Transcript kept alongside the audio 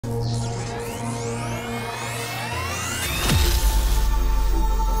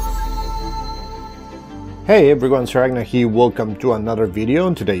Hey everyone, Sir Agnach here. Welcome to another video.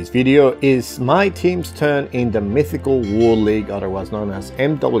 And today's video is my team's turn in the Mythical War League, otherwise known as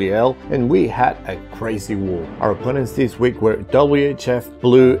MWL, and we had a crazy war. Our opponents this week were WHF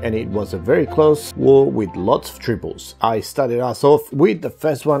Blue, and it was a very close war with lots of triples. I started us off with the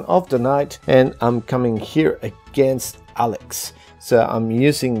first one of the night, and I'm coming here against Alex. So I'm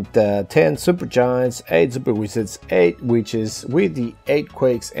using the 10 Super Giants, 8 Super Wizards, 8 Witches with the 8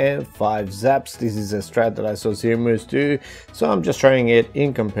 Quakes and 5 Zaps. This is a strat that I saw Zirmus do, so I'm just trying it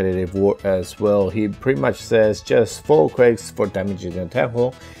in competitive war as well. He pretty much says just 4 Quakes for damaging the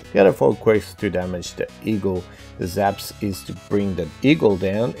temple, the other 4 Quakes to damage the Eagle. The Zaps is to bring the Eagle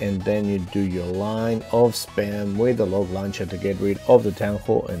down, and then you do your line of spam with the Log Launcher to get rid of the Town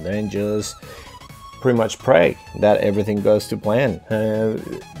Hall, and then just pretty much pray that everything goes to plan.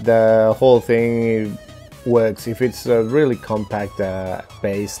 The whole thing works if it's a really compact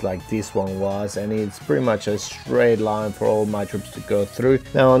base like this one was, and it's pretty much a straight line for all my troops to go through.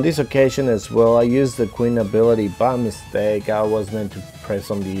 Now on this occasion as well, I used the Queen ability by mistake. I was meant to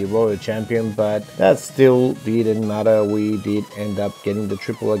press on the Royal Champion, but that still didn't matter. We did end up getting the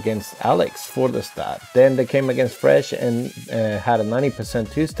triple against Alex for the start. Then they came against Fresh and had a 90%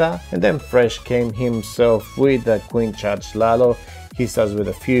 2-star, and then Fresh came himself with the Queen Charge Lalo. He starts with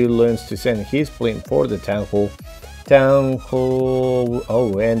a few loons to send his blimp for the Town Hall.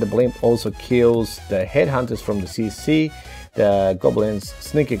 Oh, and the blimp also kills the headhunters from the CC. The goblins,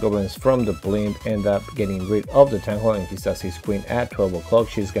 sneaky goblins from the blimp, end up getting rid of the Town Hall, and he starts his queen at 12 o'clock.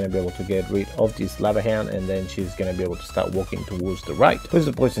 She's going to be able to get rid of this lava hound, and then she's going to be able to start walking towards the right. Puts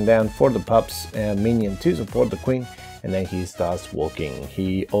the poison down for the pups minion to support the queen, and then he starts walking.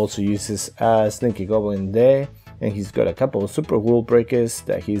 He also uses a sneaky goblin there, and he's got a couple of super rule breakers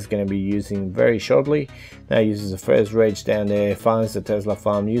that he's going to be using very shortly. Now he uses the first rage down there, finds the Tesla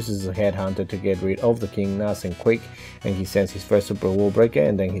farm, uses the headhunter to get rid of the king nice and quick, and he sends his first super wall breaker,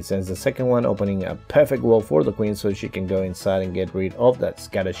 and then he sends the second one, opening a perfect wall for the queen so she can go inside and get rid of that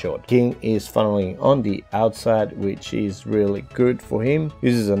scatter shot. King is funneling on the outside, which is really good for him.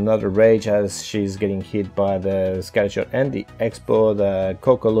 Uses another rage as she's getting hit by the scatter shot and the expo. The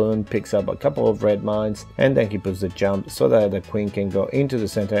Cocoloon picks up a couple of red mines, and then he puts the jump so that the queen can go into the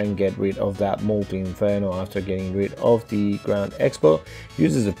center and get rid of that multi-inferno after getting rid of the ground expo.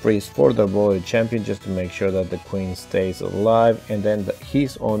 Uses a freeze for the Royal Champion just to make sure that the queen stays alive, and then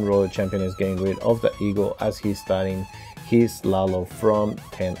his own Royal Champion is getting rid of the Eagle as he's starting his Lalo from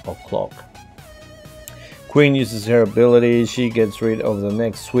 10 o'clock. Queen uses her ability, she gets rid of the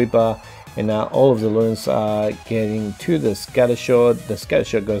next sweeper, and now all of the loons are getting to the scatter shot. The scatter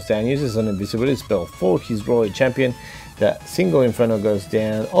shot goes down, uses an invisibility spell for his Royal Champion. The single inferno goes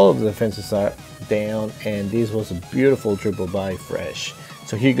down, all of the defenses are down, and this was a beautiful triple by Fresh.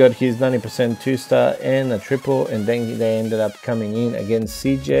 So he got his 90% 2-star and a triple, and then they ended up coming in against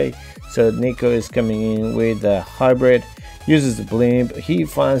CJ. So Nico is coming in with the hybrid, uses the blimp, he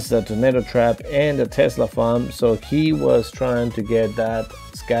finds the tornado trap and the Tesla farm, so he was trying to get that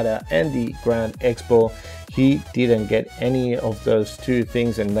scatter and the grand expo. He didn't get any of those two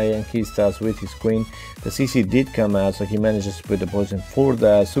things, and then he starts with his queen. The CC did come out, so he manages to put the poison for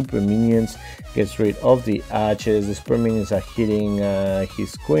the super minions, gets rid of the archers. The super minions are hitting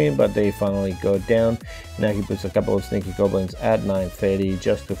his queen, but they finally go down. Now he puts a couple of sneaky goblins at 9:30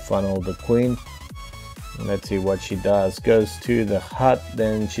 just to funnel the queen. Let's see what she does. Goes to the hut,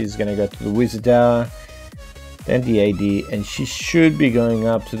 then she's gonna go to the wizard tower, then the AD, and she should be going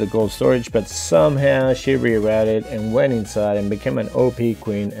up to the gold storage, but somehow she rerouted and went inside and became an OP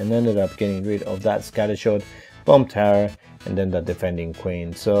queen and ended up getting rid of that scattershot, bomb tower, and then the defending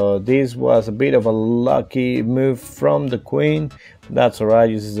queen. So this was a bit of a lucky move from the queen. That's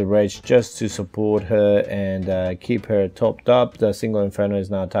alright, uses the rage just to support her and keep her topped up. The single inferno is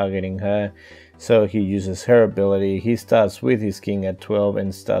now targeting her, so he uses her ability. He starts with his king at 12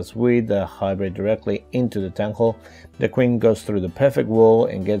 and starts with the hybrid directly into the Town Hall. The queen goes through the perfect wall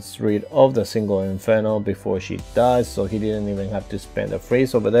and gets rid of the single inferno before she dies, so he didn't even have to spend a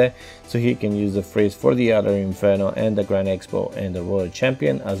freeze over there, so he can use the freeze for the other inferno and the grand expo and the Royal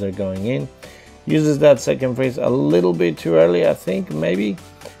Champion as they're going in. Uses that second freeze a little bit too early, I think, maybe.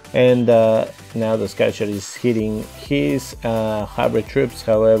 And now the scattershot is hitting his hybrid troops.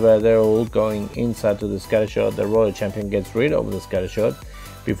 However, they're all going inside to the scattershot. The Royal Champion gets rid of the scattershot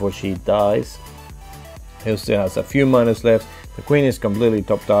before she dies. He still has a few minutes left. The queen is completely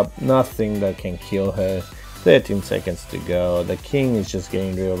topped up, nothing that can kill her. 13 seconds to go. The king is just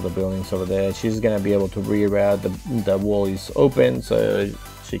getting rid of the buildings over there. She's gonna be able to reroute. The wall is open, so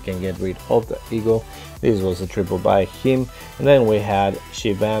she can get rid of the eagle. This was a triple by him. And then we had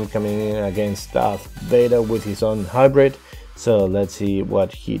Shivan coming in against Darth Vader with his own hybrid. So let's see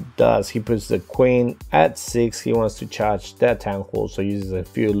what he does. He puts the queen at 6. He wants to charge that town hall, so uses a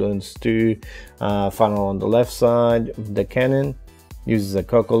few loons to funnel on the left side. The cannon uses a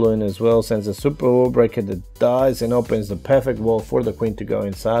coco loon as well, sends a super wall breaker that dies and opens the perfect wall for the queen to go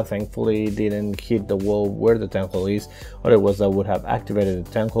inside. Thankfully it didn't hit the wall where the town hall is, otherwise that would have activated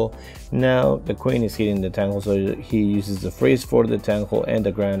the town hall. Now the queen is hitting the town hall, so he uses the freeze for the town hall and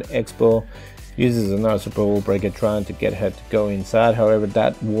the Grand Expo. Uses another super wall breaker trying to get her to go inside. However,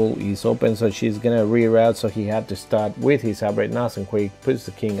 that wall is open, so she's gonna reroute, so he had to start with his hybrid nice and quick. Puts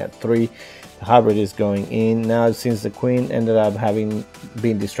the king at 3. The hybrid is going in. Now since the queen ended up having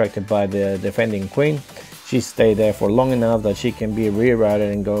been distracted by the defending queen, she stayed there for long enough that she can be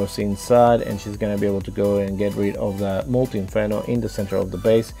rerouted and goes inside, and she's gonna be able to go and get rid of the multi-inferno in the center of the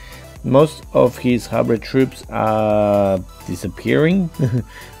base. Most of his hybrid troops are disappearing.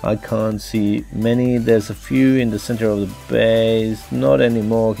 I can't see many. There's a few in the center of the base, not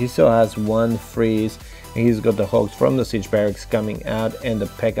anymore. He still has one freeze. He's got the Hawks from the siege barracks coming out and the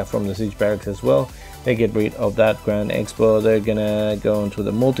P.E.K.K.A from the siege barracks as well. They get rid of that Grand Expo. They're gonna go into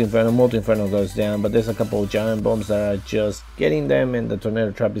the multi-inferno. Multi-inferno goes down, but there's a couple of giant bombs that are just getting them, and the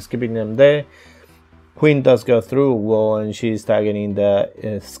tornado trap is keeping them there. Queen does go through a wall and she's targeting the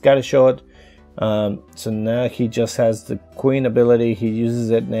scattershot. So now he just has the queen ability. He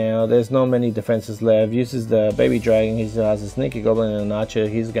uses it now. There's not many defenses left. Uses the baby dragon. He still has a sneaky goblin and an archer.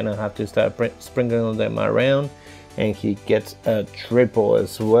 He's gonna have to start sprinkling them around, and he gets a triple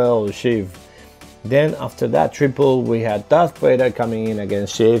as well, Shiv. Then after that triple, we had Darth Vader coming in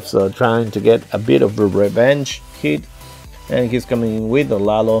against Shiv, so trying to get a bit of a revenge hit, and he's coming in with the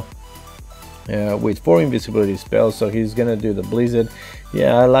lalo. With 4 invisibility spells, so he's gonna do the blizzard.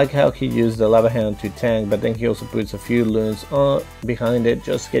 Yeah, I like how he used the lava hound to tank, but then he also puts a few loons on behind it,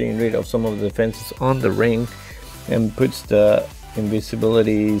 just getting rid of some of the defenses on the ring, and puts the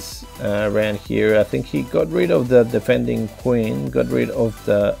invisibilities around here. I think he got rid of the defending queen, got rid of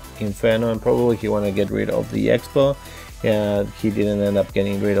the inferno, and probably he want to get rid of the expo. Yeah, he didn't end up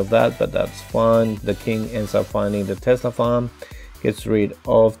getting rid of that, but that's fine. The king ends up finding the Tesla farm, gets rid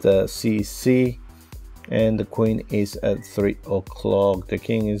of the CC, and the queen is at 3 o'clock. The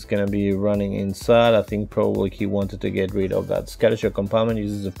king is gonna be running inside. I think probably he wanted to get rid of that scattershot compartment.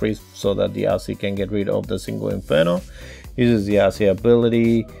 Uses the freeze so that the RC can get rid of the single inferno. Uses the RC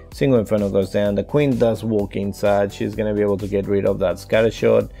ability, single inferno goes down. The queen does walk inside. She's gonna be able to get rid of that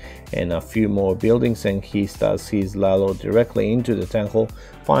scattershot and a few more buildings, and he starts his lalo directly into the tank hole.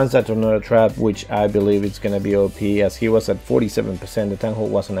 Finds that tornado trap, which I believe it's gonna be OP, as he was at 47%. The tank hole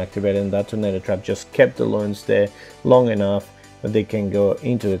wasn't activated, and that tornado trap just kept the loons there long enough that they can go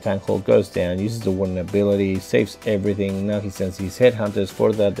into the tank hole. Goes down, uses the warden ability, saves everything. Now he sends his headhunters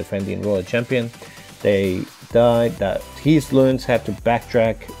for the defending royal champion. They died. That his loons had to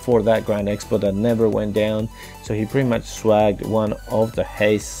backtrack for that Grand Expo that never went down, so he pretty much swagged one of the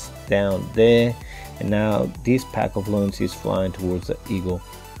hastes down there, and now this pack of loons is flying towards the eagle.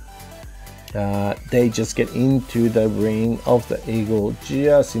 They just get into the ring of the eagle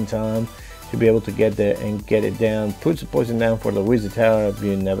just in time to be able to get there and get it down. Puts the poison down for the wizard tower.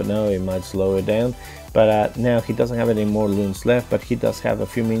 You never know, it might slow it down. But now he doesn't have any more loons left, but he does have a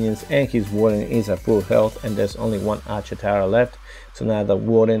few minions, and his warden is at full health, and there's only one archer tower left. So now the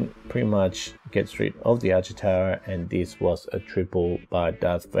warden pretty much gets rid of the archer tower, and this was a triple by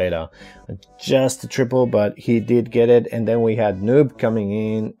Darth Vader. Just a triple, but he did get it. And then we had Noob coming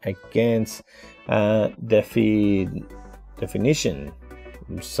in against definition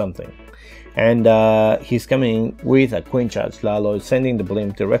something, and he's coming with a queen charge lalo, sending the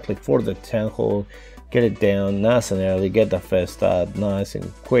blimp directly for the town hall. Get it down nice and early, get the first start nice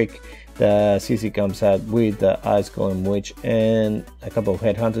and quick. The CC comes out with the Ice Golem Witch and a couple of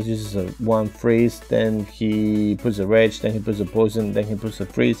headhunters. Uses one freeze, then he puts a rage, then he puts a poison, then he puts a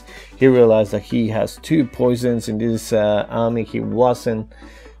freeze. He realized that he has 2 poisons in this army. He wasn't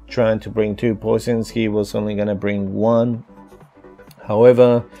trying to bring 2 poisons, he was only gonna bring 1.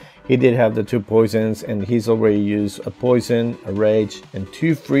 However, he did have the 2 poisons, and he's already used a poison, a rage, and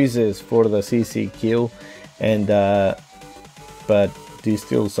 2 freezes for the CC kill, and but these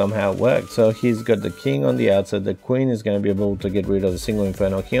still somehow worked. So he's got the king on the outside. The queen is going to be able to get rid of the single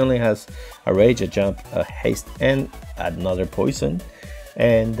inferno. He only has a rage, a jump, a haste, and another poison.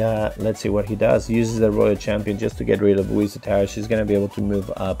 And let's see what he does. He uses the royal champion just to get rid of wizard tower. She's going to be able to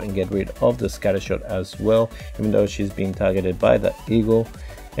move up and get rid of the scattershot as well, even though she's being targeted by the eagle.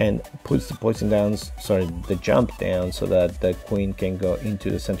 and puts the poison down, sorry, the jump down, so that the queen can go into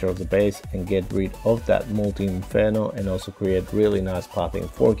the center of the base and get rid of that multi-inferno and also create really nice pathing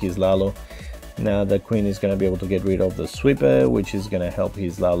for his lalo. Now the queen is going to be able to get rid of the sweeper, which is going to help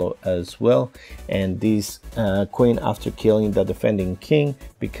his lalo as well. And this queen, after killing the defending king,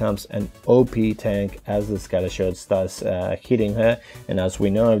 becomes an OP tank as the scattershot starts hitting her. And as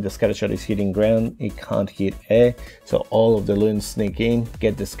we know, if the scattershot is hitting ground, it can't hit air. So all of the loons sneak in,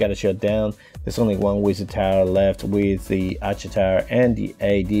 get the scattershot down. There's only one wizard tower left with the archer tower and the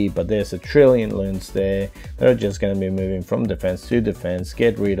AD, but there's a trillion loons there. They're just going to be moving from defense to defense,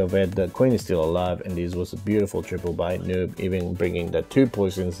 get rid of it. The queen is still alive, and this was a beautiful triple by Noob, even bringing the 2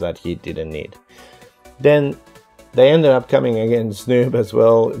 poisons that he didn't need. Then they ended up coming against Noob as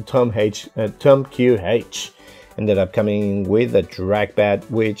well. Tom QH ended up coming with a drag bat,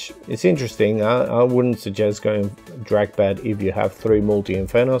 which is interesting. I wouldn't suggest going drag bat if you have 3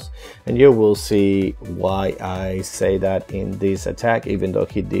 multi-infernos, and you will see why I say that in this attack, even though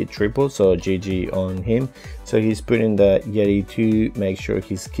he did triple. So GG on him. So he's putting the Yeti to make sure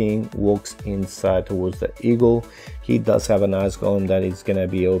his king walks inside towards the eagle. He does have a nice golem that is gonna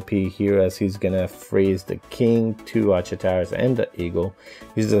be OP here, as he's gonna freeze the king, 2 archer towers and the eagle.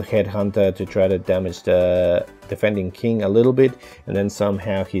 He's a headhunter to try to damage the defending king a little bit, and then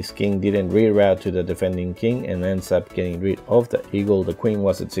somehow his king didn't reroute to the defending king and ends up getting rid of the eagle. The queen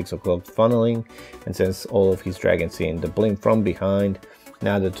was at 6 o'clock funneling and sends all of his dragons in. The blimp from behind.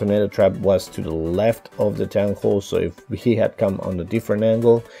 Now the tornado trap was to the left of the town hall, so if he had come on a different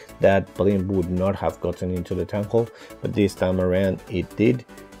angle, that blimp would not have gotten into the town hall, but this time around it did.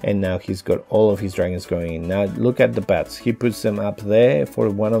 And now he's got all of his dragons going in. Now look at the bats, he puts them up there for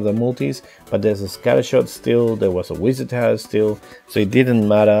one of the multis, but there's a scattershot still, there was a wizard tower still, so it didn't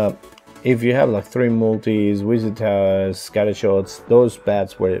matter. If you have like 3 multis, wizard towers, scattershots, those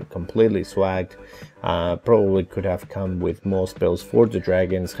bats were completely swagged. Probably could have come with more spells for the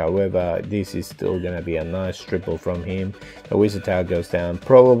dragons. However, this is still gonna be a nice triple from him. The wizard tower goes down.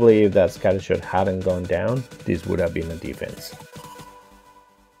 Probably if that scattershot hadn't gone down, this would have been a defense.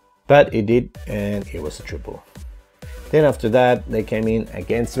 But it did, and it was a triple. Then after that, they came in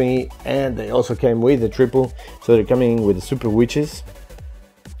against me, and they also came with a triple. So they're coming in with the super witches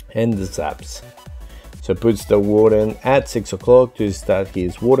and the zaps. So puts the warden at 6 o'clock to start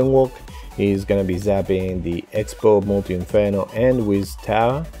his warden walk. He's gonna be zapping the Expo, Multi-Inferno and Wiz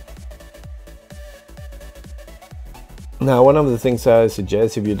Tower. Now, one of the things I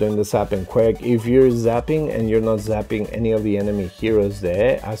suggest if you're doing the zap and quake, if you're zapping and you're not zapping any of the enemy heroes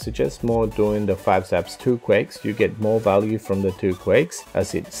there, I suggest more doing the 5 zaps 2 quakes. You get more value from the 2 quakes,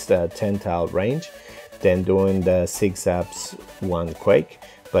 as it's the 10 tile range, than doing the 6 zaps 1 quake.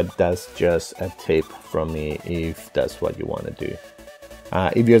 But that's just a tip from me if that's what you want to do.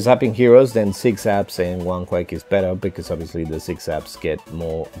 If you're zapping heroes, then 6 zaps and 1 quake is better, because obviously the 6 zaps get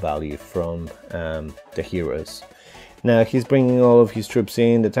more value from the heroes. Now he's bringing all of his troops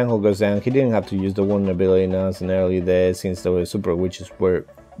in, the tank hall goes down. He didn't have to use the vulnerability nice and early there, since the super witches were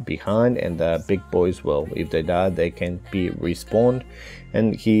behind, and the big boys, well, if they die they can be respawned.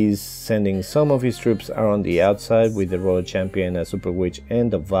 And he's sending some of his troops around the outside with the royal champion, a super witch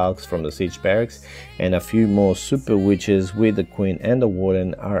and the Valks from the siege barracks, and a few more super witches with the queen and the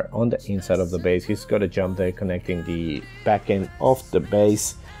warden are on the inside of the base. He's got a jump there connecting the back end of the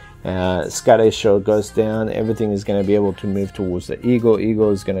base. Scattershot goes down, everything is going to be able to move towards the eagle. Eagle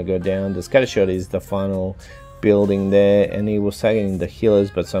is going to go down. The scattershot is the final building there, and he was targeting the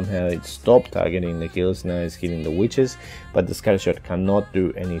healers, but somehow it stopped targeting the healers. Now it's hitting the witches, but the scattershot cannot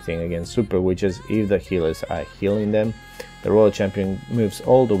do anything against super witches if the healers are healing them. The royal champion moves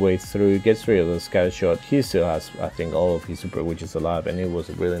all the way through, gets rid of the scattershot. He still has, I think, all of his super witches alive, and it was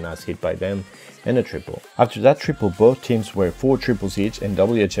a really nice hit by them, and a triple. After that triple, both teams were 4 triples each, and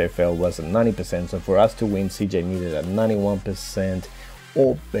WHFL was at 90%, so for us to win, CJ needed a 91%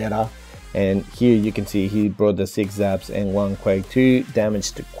 or better. And here you can see he brought the 6 zaps and 1 quake to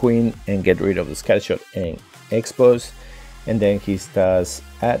damage the queen and get rid of the scattershot and expos. And then he starts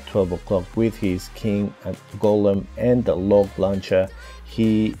at 12 o'clock with his king and golem and the log launcher.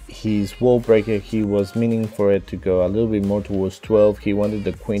 His wall breaker, he was meaning for it to go a little bit more towards 12. He wanted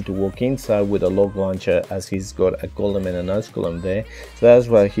the queen to walk inside with a log launcher, as he's got a golem and an ice golem there. So that's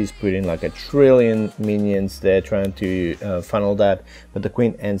why he's putting like a trillion minions there trying to funnel that. But the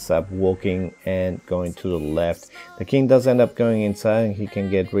queen ends up walking and going to the left. The king does end up going inside, and he can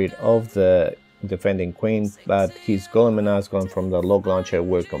get rid of the defending queen, but his golem and Axe going from the log launcher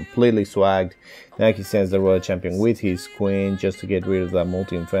were completely swagged. Now he sends the royal champion with his queen just to get rid of that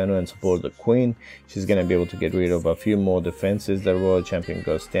multi-inferno and support the queen. She's going to be able to get rid of a few more defenses. The royal champion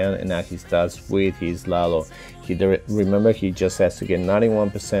goes down, and now he starts with his lalo. Remember, he just has to get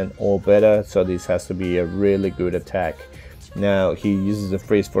 91% or better, so this has to be a really good attack. Now he uses the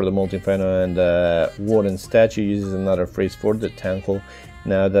freeze for the multi-inferno, and the warden statue uses another freeze for the tankle.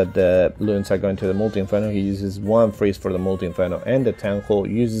 Now that the loons are going to the multi-inferno, he uses one freeze for the multi-inferno, and the tankle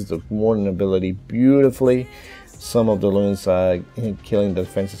uses the warden ability beautifully. Some of the loons are killing the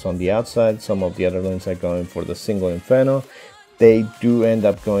defenses on the outside, some of the other loons are going for the single inferno. They do end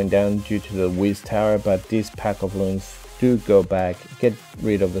up going down due to the Wiz Tower, but this pack of loons do go back, get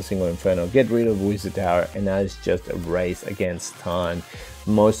rid of the single inferno, get rid of Wizard Tower, and now it's just a race against time.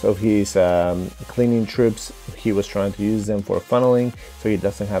 Most of his cleaning troops, he was trying to use them for funneling, so he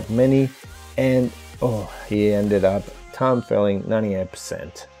doesn't have many, and he ended up time failing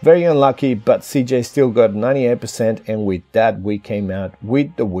 98%. Very unlucky, but CJ still got 98%, and with that we came out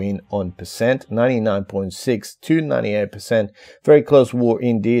with the win on percent, 99.6 to 98%. Very close war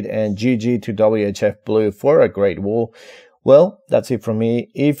indeed, and GG to WHF Blue for a great war. Well, that's it from me.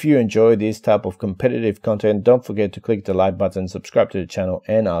 If you enjoy this type of competitive content, don't forget to click the like button, subscribe to the channel,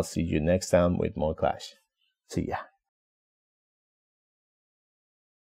 and I'll see you next time with more Clash. See ya.